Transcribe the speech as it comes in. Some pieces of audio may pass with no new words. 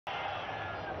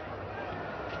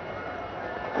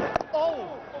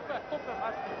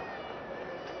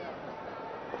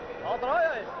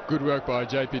Good work by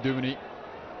JP Duminy.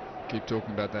 Keep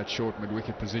talking about that short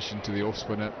mid-wicket position to the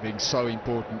off-spinner being so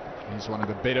important. He's one of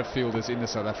the better fielders in the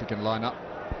South African lineup.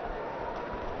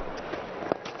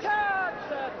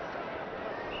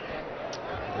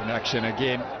 In action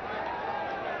again. A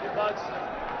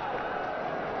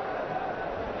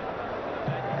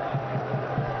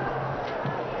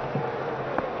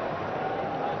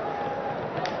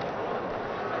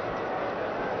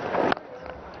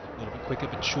little bit quicker,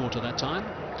 but shorter that time.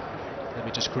 Let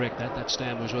me just correct that. That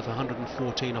stand was worth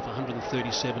 114 off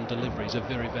 137 deliveries. A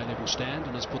very valuable stand,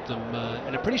 and has put them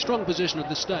in a pretty strong position at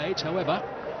this stage. However,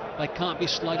 they can't be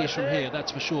sluggish from here,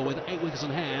 that's for sure. With 8 wickets in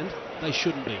hand, they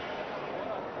shouldn't be.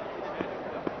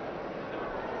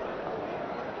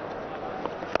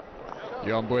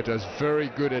 Johan Botha is very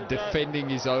good at defending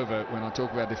his over. When I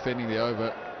talk about defending the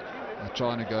over, I'm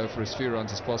trying to go for as few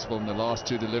runs as possible in the last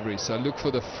 2 deliveries. So look for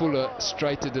the fuller,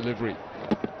 straighter delivery.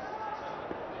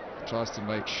 Tries to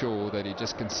make sure that he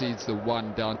just concedes the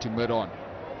 1 down to mid-on.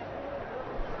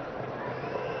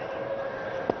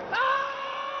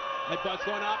 They've both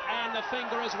gone up, and the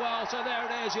finger as well. So there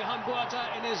it is. Johan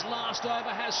Botha in his last over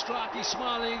has struck. He's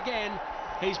smiling again.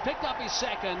 He's picked up his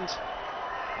second.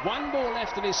 1 ball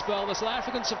left in his spell. The South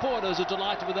African supporters are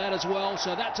delighted with that as well.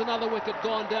 So that's another wicket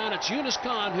gone down. It's Younis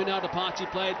who now departs. He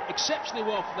played exceptionally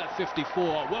well for that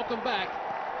 54. Welcome back.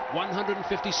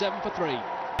 157 for 3.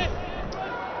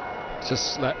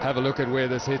 Just have a look at where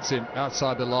this hits him,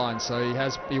 outside the line. So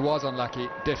he was unlucky,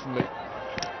 definitely.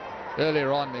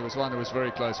 Earlier on there was one that was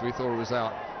very close. We thought it was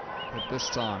out, but this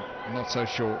time I'm not so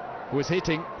sure. Who was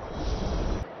hitting?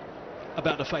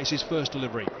 About to face his first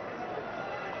delivery.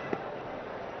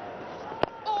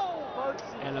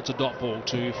 And it's a dot ball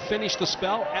to finish the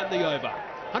spell and the over.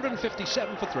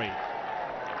 157 for 3.